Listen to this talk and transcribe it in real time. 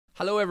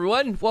Hello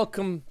everyone,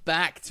 welcome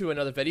back to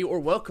another video, or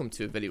welcome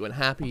to a video, and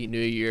Happy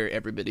New Year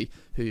everybody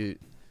who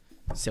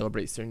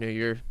celebrates their New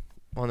Year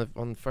on the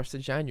 1st of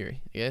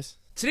January, yes?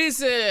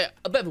 Today's a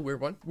bit of a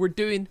weird one. We're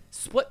doing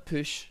split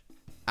push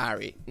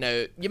Ahri.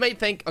 Now, you might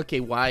think, okay,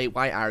 why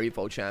Ahri of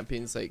all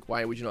champions? Like,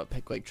 why would you not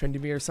pick like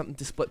Tryndamere or something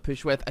to split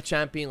push with? A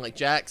champion like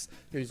Jax,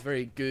 who's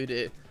very good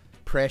at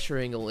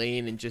pressuring a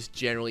lane and just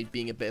generally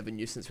being a bit of a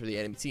nuisance for the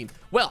enemy team.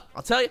 Well,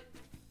 I'll tell you.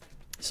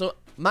 So,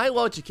 my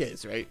logic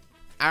is, right,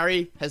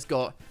 Ahri has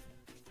got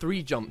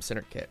 3 jumps in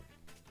her kit,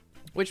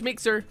 which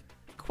makes her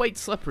quite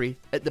slippery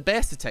at the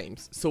best of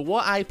times. So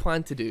what I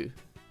plan to do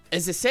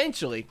is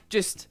essentially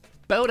just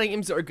build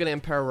items that are going to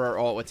empower our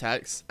auto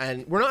attacks,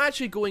 and we're not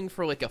actually going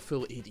for like a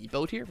full AD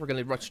build here. We're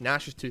going to rush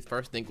Nash's Tooth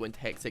first, then go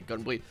into Hextech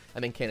Gunblade,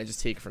 and then kind of just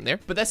take it from there.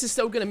 But this is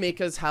still going to make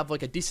us have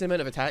like a decent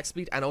amount of attack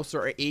speed, and also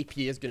our AP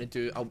is going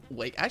to do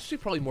like actually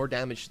probably more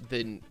damage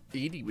than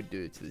AD would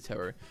do to the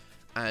tower,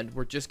 and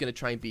we're just going to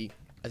try and be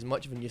as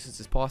much of a nuisance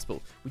as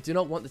possible. We do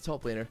not want the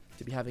top laner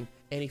to be having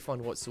any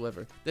fun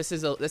whatsoever. This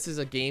is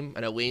a game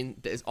and a lane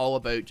that is all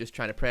about just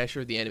trying to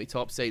pressure the enemy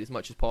top side as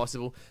much as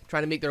possible,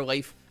 trying to make their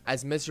life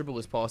as miserable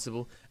as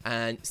possible,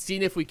 and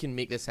seeing if we can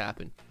make this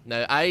happen.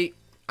 Now, I'm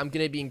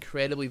going to be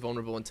incredibly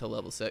vulnerable until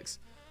level 6.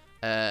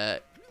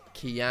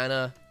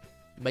 Kiana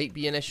might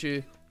be an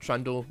issue.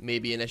 Trundle may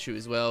be an issue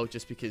as well,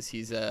 just because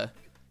he's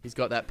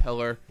got that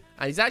pillar,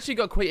 and he's actually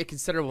got quite a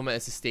considerable amount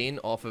of sustain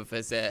off of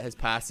his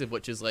passive,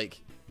 which is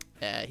like,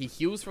 he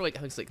heals for like,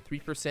 I think it's like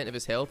 3% of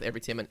his health every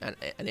time an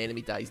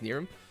enemy dies near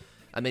him.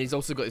 And then he's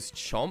also got his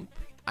chomp.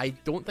 I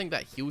don't think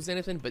that heals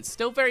anything, but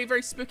still very,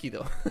 very spooky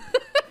though.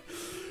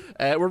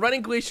 We're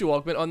running Glacial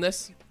Augment on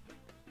this,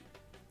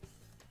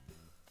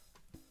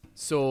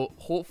 so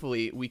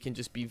hopefully we can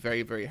just be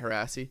very, very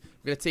harassy.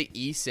 We're going to take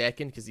E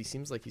second, because he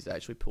seems like he's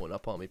actually pulling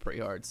up on me pretty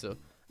hard. So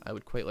I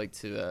would quite like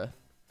to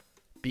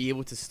be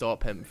able to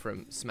stop him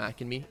from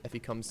smacking me if he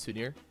comes too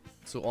near.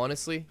 So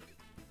honestly,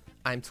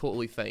 I'm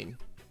totally fine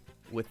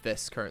with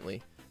this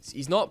currently.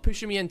 He's not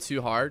pushing me in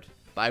too hard,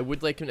 but I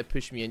would like him to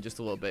push me in just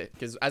a little bit,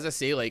 because as I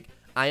say, like,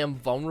 I am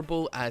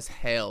vulnerable as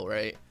hell,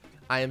 right?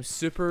 I am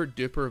super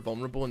duper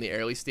vulnerable in the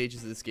early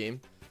stages of this game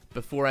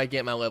before I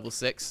get my level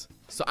 6.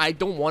 So I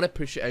don't want to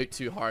push it out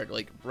too hard,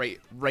 like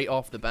right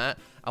off the bat.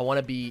 I want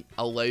to be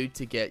allowed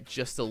to get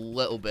just a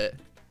little bit.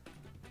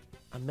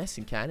 I'm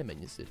missing cannon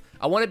minions, dude.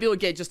 I want to be able to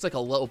get just like a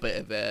little bit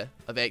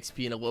of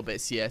XP and a little bit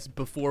of CS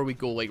before we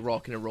go like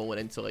rocking and rolling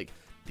into like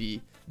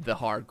the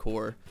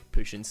hardcore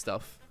pushing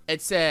stuff.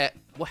 It's well,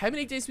 how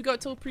many days we got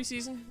till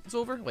preseason is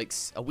over? Like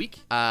a week?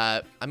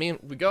 I mean,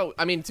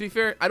 to be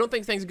fair, I don't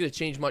think things are going to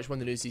change much when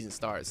the new season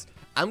starts.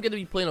 I'm going to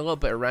be playing a little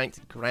bit of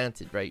ranked,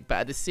 granted, right? But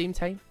at the same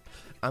time,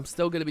 I'm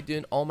still going to be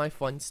doing all my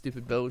fun,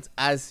 stupid builds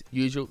as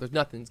usual. There's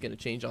nothing's going to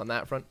change on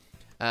that front.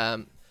 I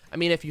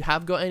mean, if you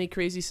have got any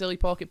crazy, silly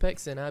pocket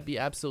picks, then I'd be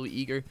absolutely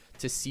eager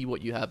to see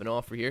what you have in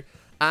offer here.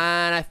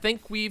 And I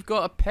think we've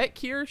got a pick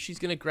here. She's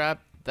going to grab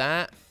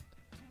that.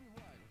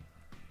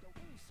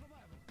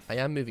 I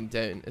am moving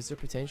down. Is there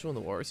potential in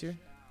the waters here?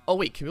 Oh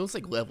wait, Camille's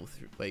like level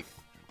 3. Like,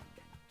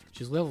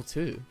 she's level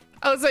 2.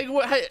 I was like,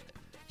 what? How,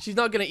 she's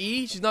not gonna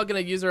E? She's not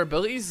gonna use her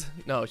abilities?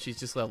 No, she's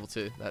just level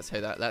 2. That's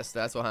how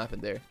that's what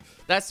happened there.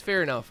 That's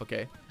fair enough.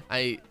 Okay,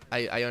 I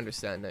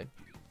understand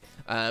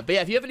now. But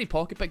yeah, if you have any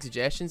pocket pick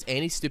suggestions,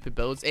 any stupid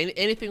builds,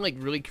 anything like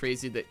really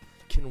crazy that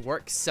can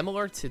work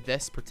similar to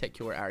this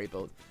particular Ahri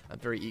build, I'm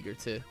very eager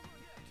to know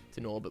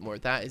a little bit more.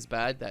 That is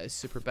bad. That is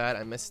super bad.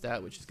 I missed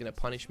that, which is gonna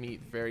punish me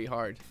very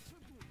hard.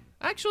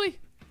 Actually,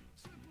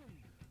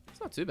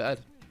 it's not too bad.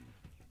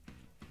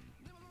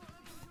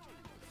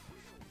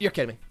 You're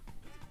kidding me.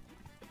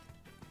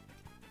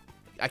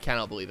 I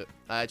cannot believe it.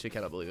 I actually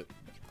cannot believe it.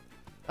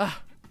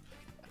 Ah.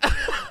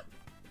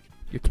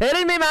 You're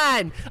kidding me,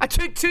 man! I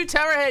took 2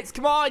 tower hits!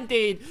 Come on,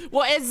 dude!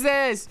 What is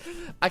this?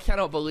 I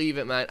cannot believe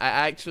it, man. I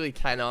actually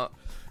cannot.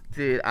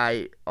 Dude,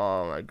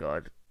 oh my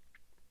god.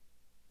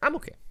 I'm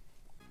okay.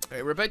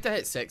 Alright, we're about to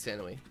hit 6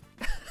 anyway.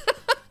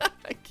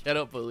 I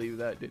cannot believe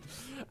that, dude.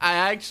 I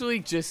actually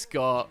just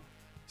got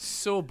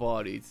so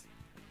bodied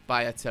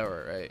by a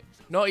tower, right?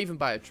 Not even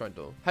by a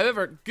Trundle.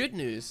 However, good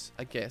news,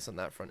 I guess, on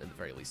that front at the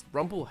very least.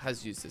 Rumble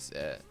has used his,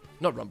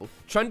 not Rumble.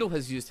 Trundle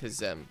has used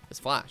his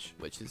flash,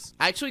 which is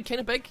actually kind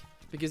of big,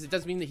 because it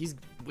does mean that he's,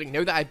 like,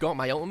 now that I've got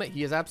my ultimate,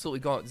 he has absolutely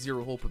got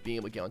 0 hope of being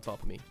able to get on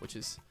top of me, which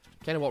is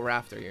kind of what we're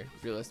after here,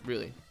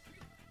 really.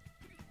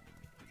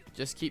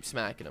 Just keep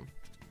smacking him.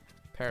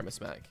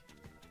 Perma-smack.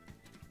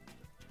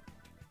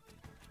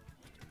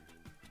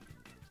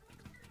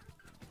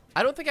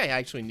 I don't think I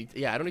actually need to,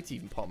 yeah, I don't need to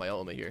even pop my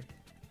ultimate here.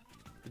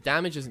 The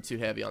damage isn't too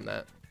heavy on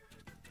that.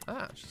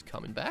 Ah, she's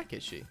coming back,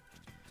 is she?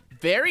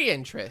 Very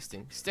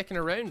interesting. Sticking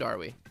around, are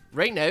we?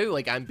 Right now,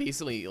 like, I'm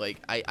basically, like,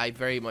 I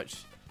very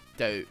much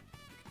doubt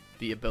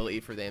the ability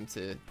for them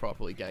to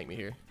properly gank me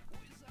here.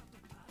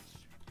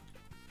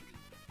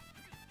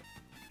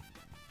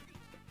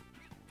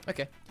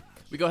 Okay.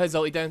 We got his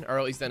ulti down. Our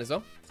ulti's down as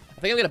well.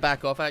 I think I'm going to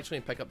back off, actually,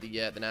 and pick up the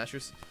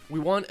Nashers. We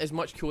want as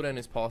much cooldown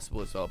as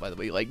possible as well, by the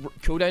way. Like,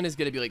 cooldown is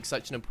going to be, like,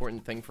 such an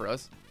important thing for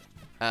us.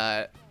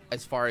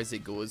 as far as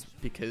it goes,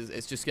 because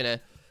it's just gonna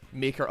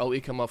make our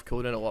ulti come off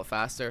cooldown a lot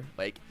faster.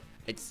 Like,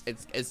 it's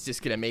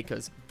just gonna make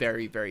us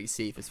very, very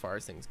safe as far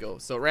as things go.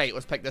 So right,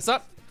 let's pick this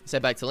up. Let's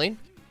head back to lane.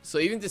 So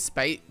even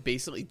despite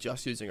basically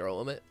just using our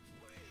ultimate,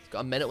 it's got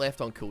a minute left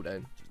on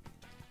cooldown,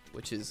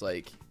 which is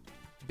like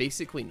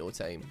basically no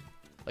time.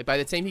 Like, by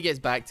the time he gets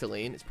back to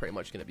lane, it's pretty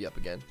much gonna be up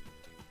again.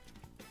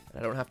 And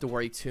I don't have to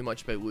worry too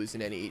much about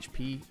losing any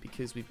HP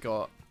because we've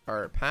got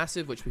our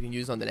passive, which we can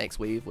use on the next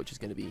wave, which is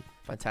going to be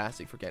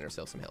fantastic for getting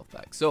ourselves some health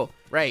back. So,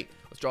 right,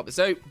 let's drop this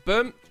out.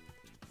 Boom.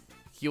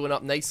 Healing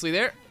up nicely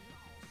there.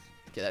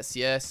 Get that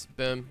CS.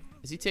 Boom.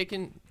 Is he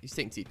taking... He's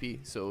taking TP,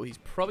 so he's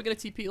probably going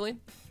to TP lane.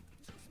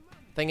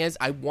 Thing is,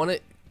 I want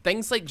it...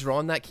 Things like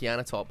drawing that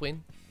Kiana top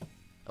lane,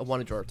 I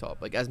want to draw her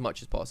top, like, as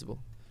much as possible.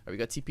 Alright, we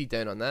got TP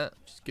down on that,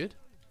 which is good.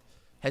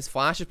 His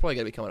flash is probably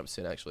going to be coming up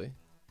soon, actually.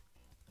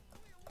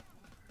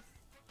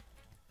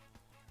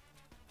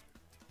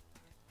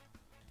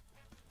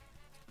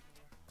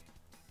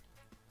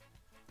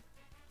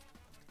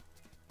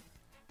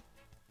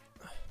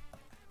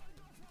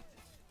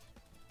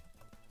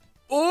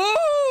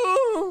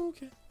 Oh,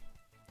 okay.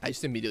 I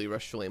just immediately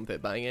rushed to lane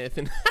without buying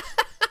anything.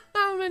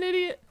 I'm an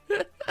idiot.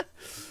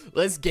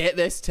 Let's get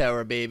this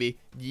tower, baby.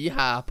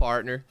 Yeehaw,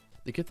 partner.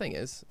 The good thing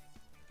is,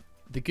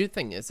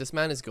 this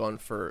man has gone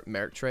for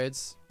Merc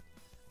Treads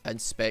and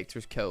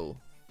Spectre's kill,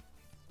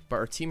 but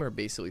our team are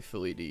basically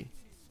full AD,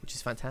 which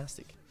is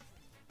fantastic.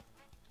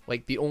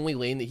 Like, the only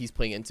lane that he's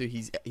playing into,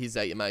 he's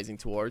itemizing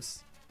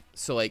towards.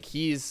 So, like,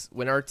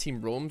 when our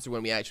team roams, or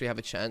when we actually have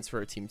a chance for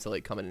our team to,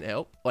 like, come in and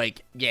help,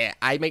 like, yeah,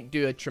 I might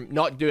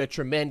not do a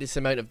tremendous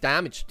amount of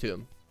damage to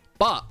him,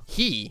 but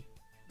he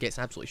gets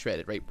absolutely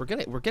shredded, right? We're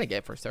gonna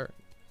get first tower.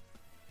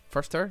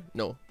 First tower?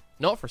 No,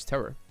 not first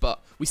tower,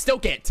 but we still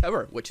get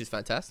tower, which is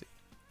fantastic.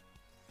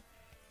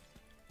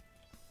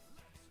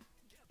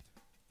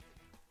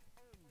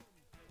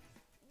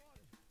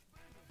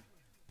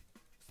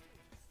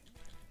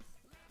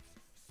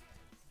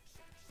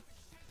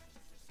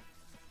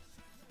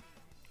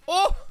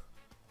 Oh!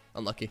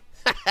 Unlucky.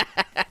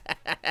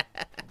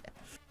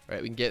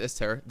 Alright, we can get this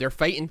tower. They're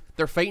fighting.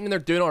 They're fighting and they're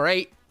doing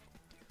alright.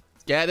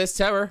 Let's get this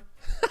tower.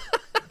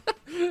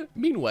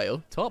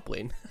 Meanwhile, top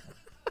lane.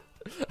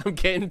 I'm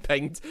getting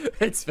pinged.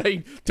 It's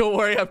fine. Don't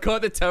worry, I've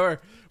got the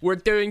tower. We're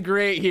doing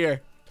great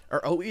here.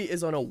 Our ulti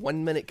is on a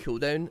 1 minute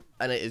cooldown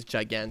and it is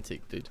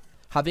gigantic, dude.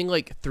 Having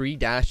like 3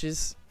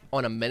 dashes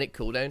on a minute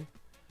cooldown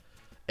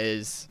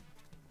is...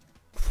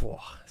 Whew,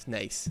 it's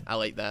nice. I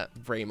like that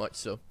very much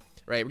so.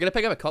 Right, we're gonna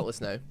pick up a cutlass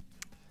now.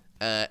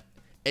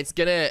 It's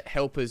gonna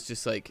help us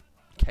just like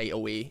kite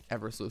away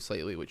ever so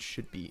slightly, which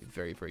should be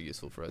very, very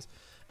useful for us.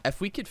 If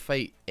we could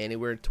fight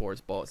anywhere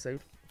towards bot side,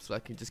 so I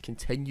can just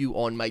continue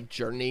on my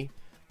journey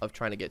of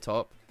trying to get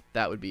top,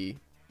 that would be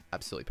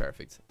absolutely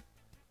perfect.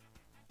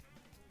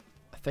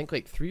 I think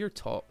like 3 are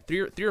top,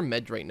 3 are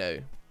mid right now.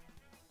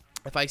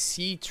 If I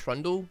see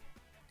Trundle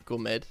go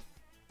mid,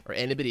 or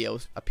anybody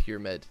else appear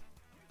mid,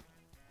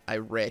 I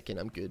reckon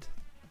I'm good.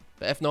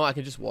 But if not, I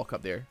can just walk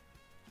up there,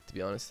 to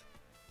be honest.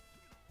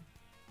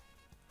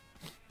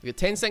 We got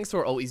 10 seconds to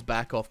our ulti's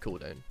back off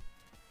cooldown.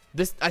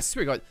 This, I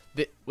swear to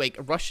God, like,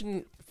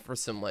 rushing for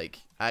some, like,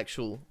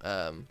 actual,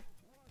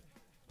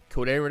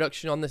 cooldown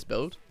reduction on this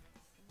build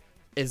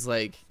is,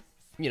 like,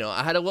 you know,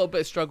 I had a little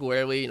bit of struggle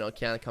early, you know,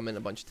 Kiana come in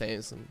a bunch of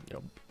times, and, you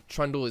know,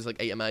 Trundle is, like,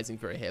 itemizing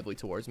very heavily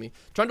towards me.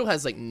 Trundle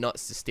has, like,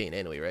 nuts to sustain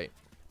anyway, right?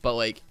 But,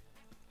 like,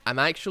 I'm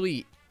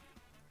actually...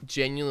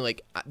 genuinely,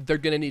 like, they're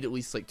gonna need at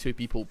least like 2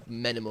 people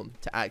minimum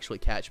to actually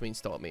catch me and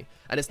stop me.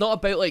 And it's not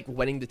about like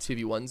winning the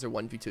 2v1s or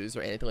 1v2s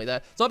or anything like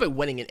that. It's not about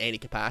winning in any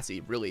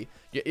capacity, really.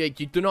 You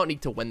do not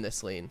need to win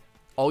this lane.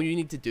 All you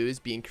need to do is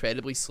be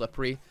incredibly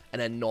slippery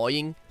and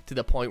annoying to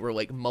the point where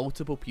like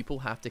multiple people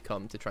have to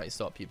come to try and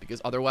stop you,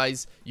 because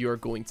otherwise you're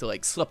going to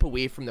like slip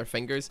away from their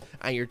fingers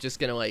and you're just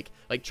gonna like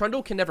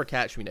Trundle can never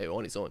catch me now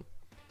on his own.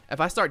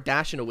 If I start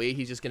dashing away,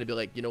 he's just gonna be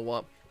like, you know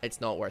what,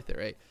 it's not worth it,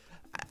 right?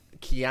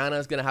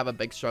 Kiana's gonna have a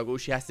big struggle.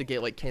 She has to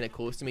get like kind of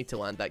close to me to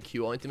land that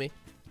Q onto me,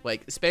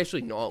 like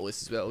especially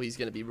Nautilus as well. He's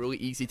gonna be really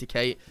easy to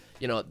kite.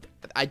 You know,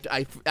 I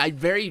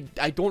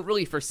don't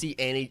really foresee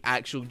any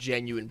actual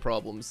genuine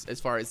problems as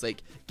far as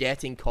like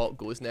getting caught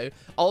goes now,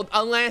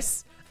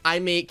 unless I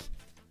make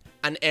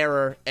an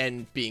error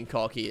in being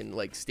cocky and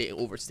like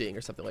overstaying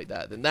or something like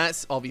that. Then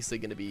that's obviously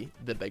gonna be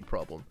the big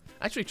problem.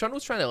 Actually,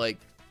 Trundle's trying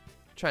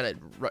to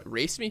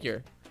race me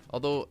here.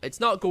 Although, it's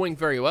not going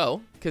very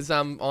well, because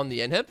I'm on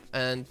the inhib,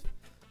 and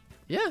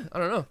yeah, I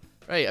don't know.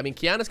 Right, I mean,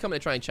 Kiana's coming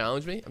to try and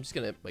challenge me. I'm just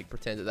going to, like,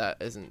 pretend that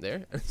isn't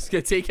there. I'm just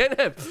going to take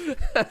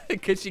inhib,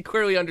 because she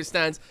clearly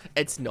understands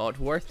it's not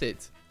worth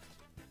it.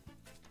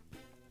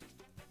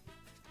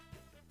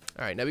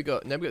 Alright, now we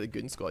got the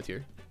Gooden squad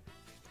here.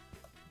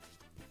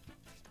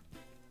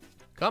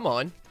 Come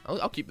on.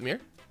 I'll keep them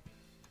here.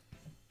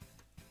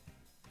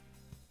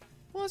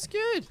 Well, that's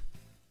good.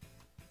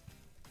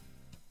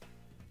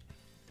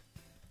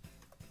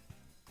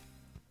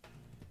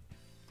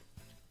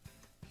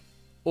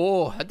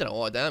 Oh, that did a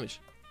lot of damage.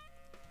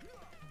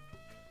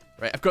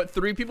 Right, I've got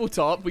 3 people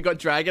top. We got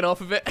Dragon off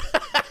of it.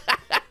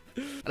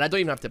 And And I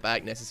don't even have to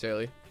back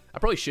necessarily. I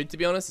probably should, to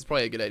be honest. It's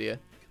probably a good idea.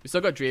 We still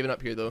got Draven up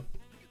here though.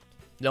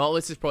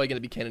 Nautilus is probably going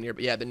to be Cannon here,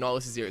 but yeah, the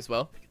Nautilus is here as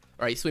well.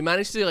 Alright, so we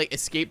managed to like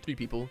escape 3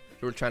 people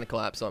who were trying to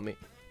collapse on me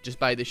just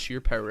by the sheer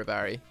power of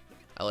Ahri.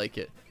 I like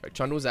it. Alright,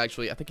 Trundle's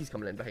actually, I think he's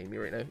coming in behind me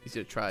right now. He's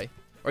going to try.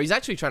 Or he's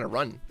actually trying to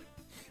run.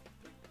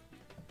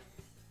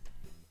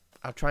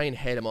 I'll try and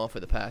head him off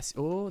with the pass.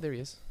 Oh, there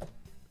he is.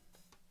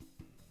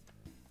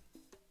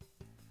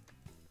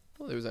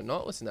 Oh, there was a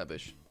Nautilus in that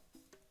bush.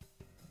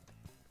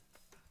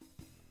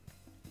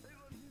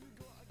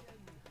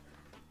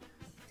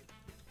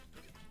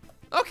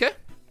 Okay.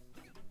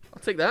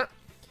 I'll take that.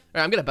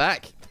 Alright, I'm gonna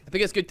back. I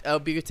think it's good. It'll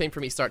be a good time for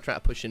me to start trying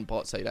to push in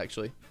bot side,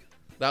 actually.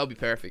 That'll be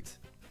perfect.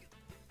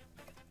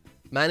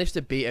 Managed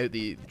to bait out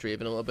the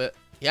Draven a little bit.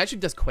 He actually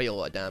does quite a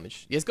lot of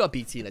damage. He has got a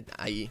BT and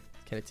an IE.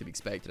 Kind of to be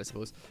expected, I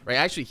suppose. Right,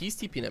 actually, he's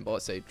TPing in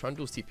bot side.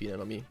 Trundle's TPing in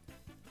on me.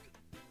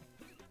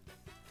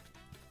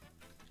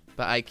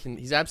 But I can...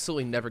 He's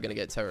absolutely never gonna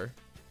get tower.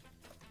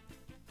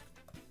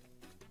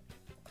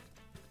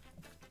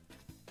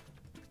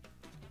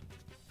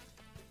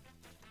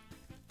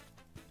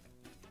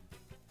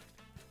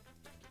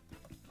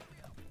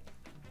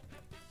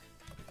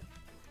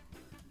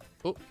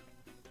 Oh.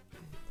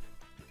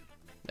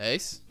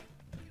 Nice.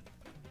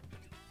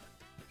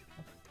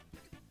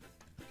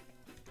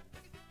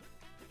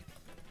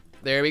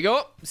 There we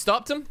go.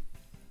 Stopped him.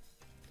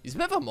 He's a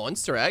bit of a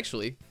monster,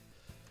 actually.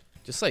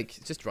 Just like,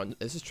 just run.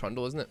 This is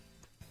Trundle, isn't it?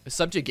 The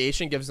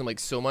subjugation gives him like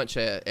so much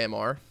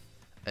MR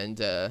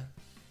and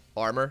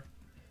armor.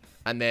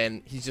 And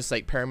then he's just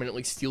like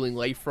permanently stealing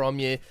life from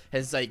you.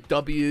 His like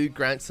W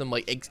grants him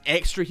like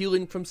extra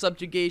healing from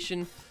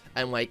subjugation.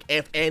 And like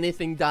if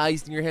anything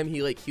dies near him,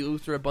 he like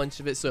heals through a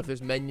bunch of it. So if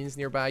there's minions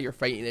nearby, you're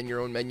fighting in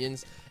your own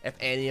minions. If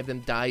any of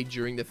them die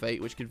during the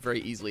fight, which could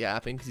very easily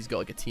happen because he's got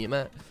like a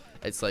Tiamat,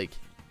 it's like,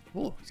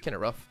 whoa, he's kind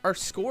of rough. Our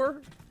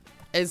score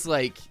is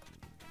like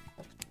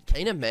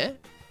kind of meh.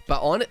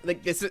 But on it,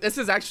 like this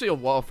is actually a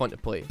lot of fun to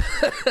play.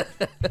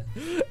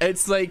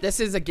 It's like, this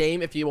is a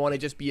game if you want to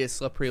just be a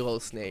slippery little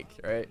snake,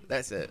 right?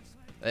 That's it.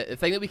 The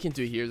thing that we can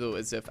do here though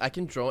is if I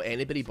can draw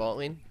anybody bot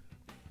lane,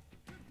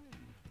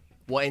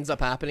 what ends up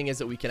happening is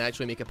that we can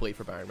actually make a play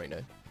for Baron right now.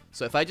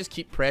 So if I just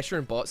keep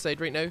pressuring bot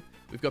side right now,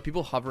 we've got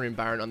people hovering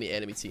Baron on the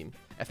enemy team.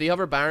 If they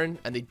hover Baron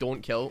and they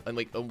don't kill and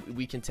like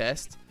we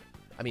contest,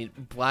 I mean,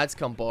 Vlad's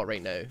come bot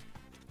right now.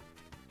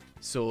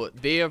 So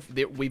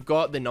we've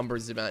got the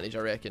numbers advantage, I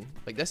reckon.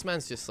 Like this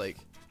man's just like,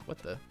 what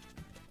the?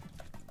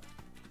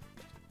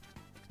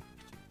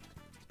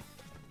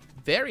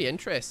 Very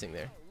interesting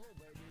there.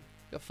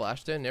 Got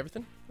flash down and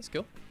everything. That's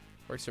cool.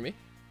 Works for me.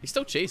 He's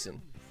still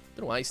chasing.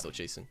 Don't know why he's still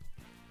chasing.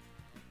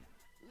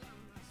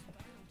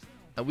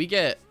 And we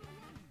get...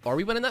 Are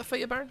we winning that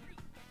fight at Baron?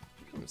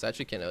 It's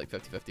actually kind of like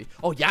 50-50.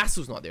 Oh,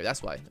 Yasuo's not there.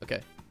 That's why.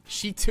 Okay.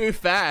 She too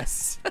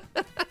fast.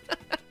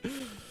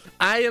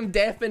 I am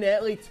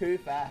definitely too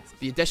fast.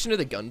 The addition of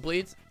the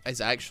Gunblade is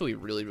actually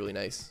really, really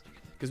nice.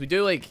 Because we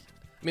do like...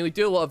 I mean, we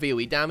do a lot of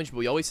AoE damage, but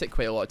we always hit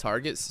quite a lot of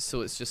targets.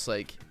 So it's just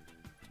like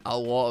a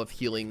lot of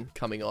healing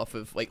coming off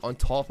of... Like on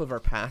top of our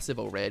passive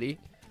already.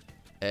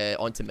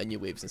 Onto minion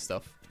waves and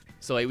stuff.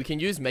 So like we can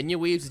use minion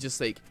waves as just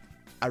like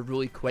a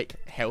really quick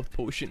health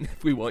potion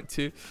if we want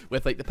to,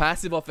 with like the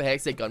passive off the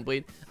Hextech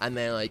Gunblade, and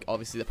then like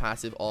obviously the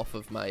passive off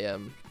of my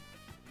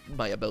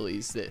my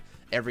abilities that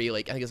every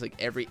like I think it's like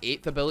every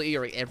 8th ability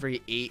or like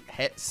every 8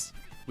 hits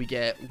we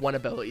get one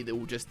ability that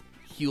will just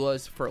heal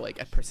us for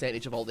like a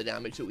percentage of all the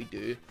damage that we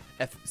do,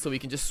 so we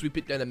can just swoop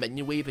it down a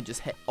minion wave and just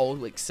hit all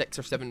like 6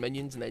 or 7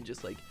 minions and then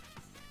just like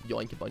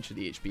yoink a bunch of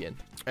the HP in.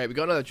 Alright, we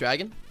got another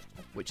dragon,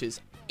 which is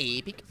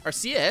epic. Our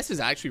CS is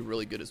actually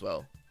really good as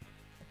well.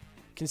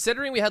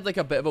 Considering we had like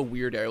a bit of a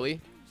weird early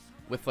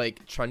with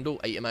like Trundle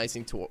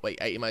itemizing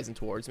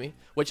towards me,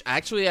 which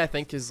actually I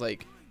think is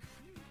like,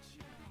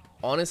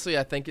 honestly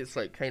I think it's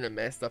like kind of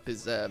messed up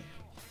his it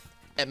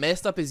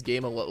messed up his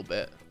game a little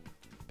bit,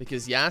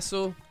 because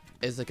Yasuo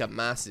is like a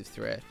massive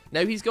threat.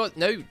 Now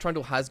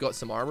Trundle has got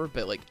some armor,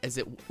 but like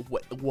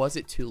was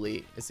it too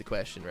late is the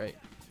question, right?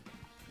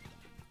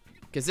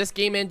 Because this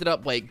game ended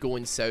up like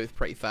going south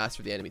pretty fast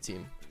for the enemy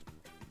team.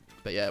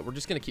 But yeah, we're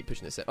just gonna keep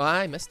pushing this out. Oh,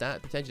 I missed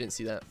that. Pretend you didn't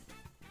see that.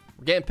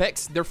 We're getting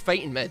picks. They're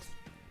fighting mid.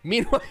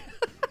 Meanwhile,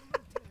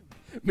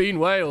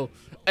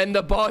 in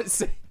the bot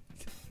side,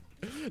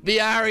 the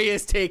Ahri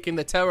is taking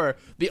the tower.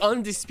 The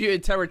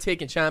undisputed tower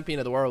taking champion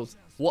of the world.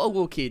 What a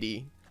low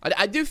KD.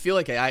 I do feel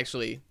like I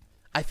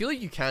feel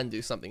like you can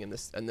do something on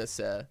this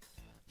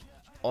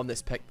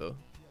pick though.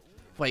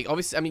 Like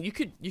obviously, I mean you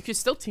could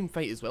still team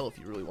fight as well if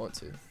you really want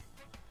to.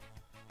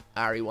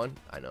 Ahri won.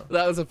 I know.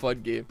 That was a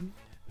fun game.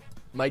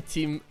 My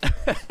team,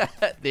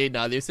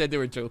 they said they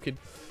were joking.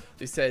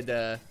 They said,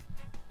 it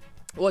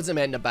wasn't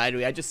meant in a bad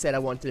way. I just said I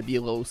wanted to be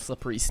a little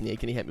slippery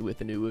snake, and he hit me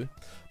with a Nuwu.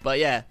 But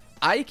yeah,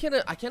 I kind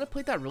of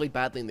played that really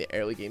badly in the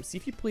early game. See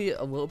if you play it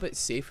a little bit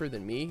safer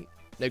than me.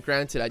 Now,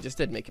 granted, I just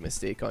did make a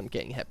mistake on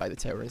getting hit by the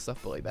tower and stuff,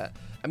 but like that.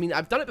 I mean,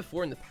 I've done it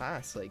before in the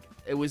past. Like,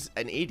 it was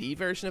an AD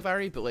version of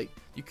Ahri, but like,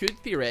 you could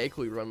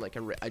theoretically run like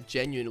a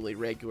genuinely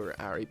regular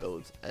Ahri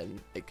build, and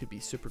it could be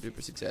super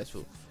duper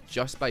successful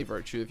just by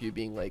virtue of you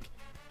being like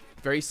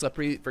very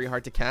slippery, very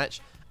hard to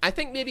catch. I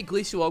think maybe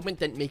Glacial Augment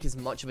didn't make as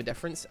much of a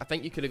difference. I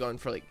think you could have gone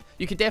for like,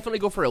 you could definitely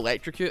go for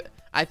Electrocute.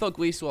 I thought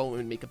Glacial Augment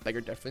would make a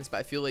bigger difference, but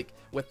I feel like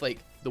with like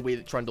the way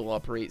that Trundle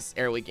operates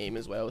early game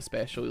as well,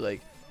 especially,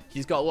 like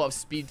he's got a lot of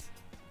speed,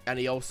 and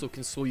he also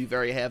can slow you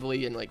very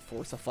heavily and like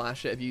force a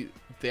flash at you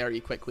very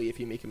quickly if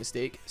you make a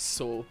mistake.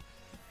 So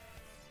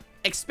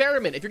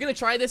experiment. If you're gonna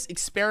try this,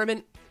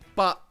 experiment.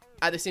 But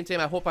at the same time,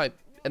 I hope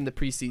in the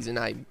preseason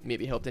I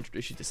maybe helped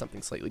introduce you to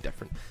something slightly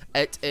different.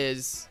 It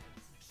is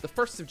the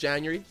 1st of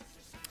January.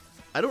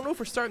 I don't know if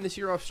we're starting this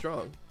year off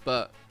strong,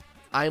 but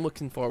I'm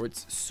looking forward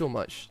so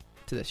much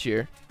to this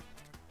year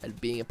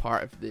and being a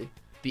part of the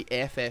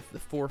FF, the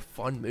For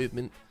Fun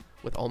movement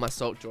with all my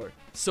sock drawer.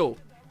 So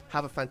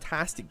have a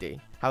fantastic day.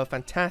 Have a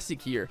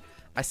fantastic year.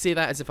 I say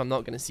that as if I'm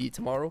not going to see you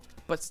tomorrow,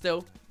 but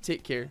still,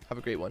 take care. Have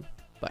a great one.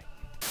 Bye.